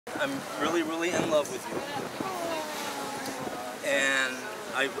I'm really, really in love with you. And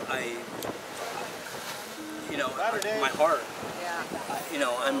you know, my heart. You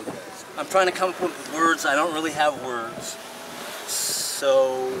know, I'm trying to come up with words. I don't really have words.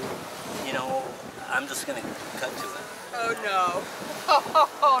 So, you know, I'm just gonna cut to it. Oh no.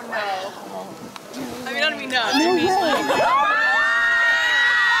 Oh no. I mean, I don't mean no. I mean like.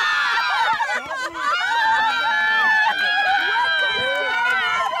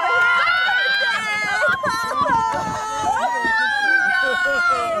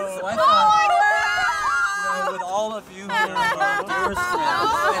 With all of you here, my dearest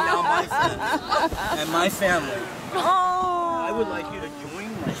friends, and now my friends, and my family, I would like you to join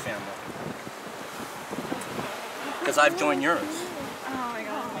my family. Because I've joined yours. Oh my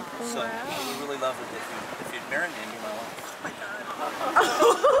god. So, I would really love it if you'd marry me and be my wife. Oh my god.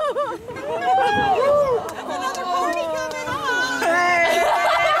 There's another party coming on!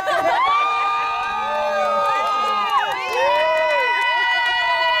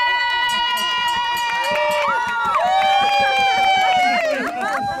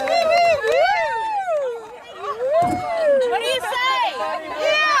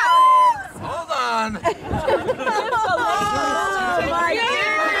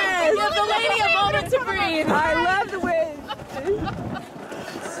 Give the lady a moment to breathe. I love the way.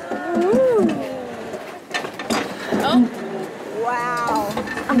 Oh. Wow.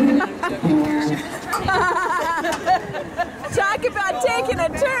 Talk about taking a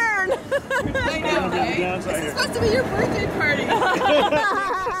turn. I know, right? This is supposed to be your birthday party.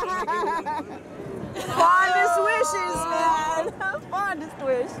 Fondest wishes, man. Fondest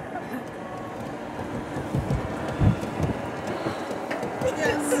wish.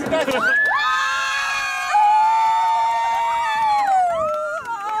 Yes.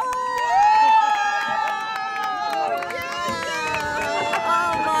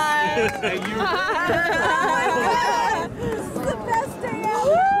 Oh my.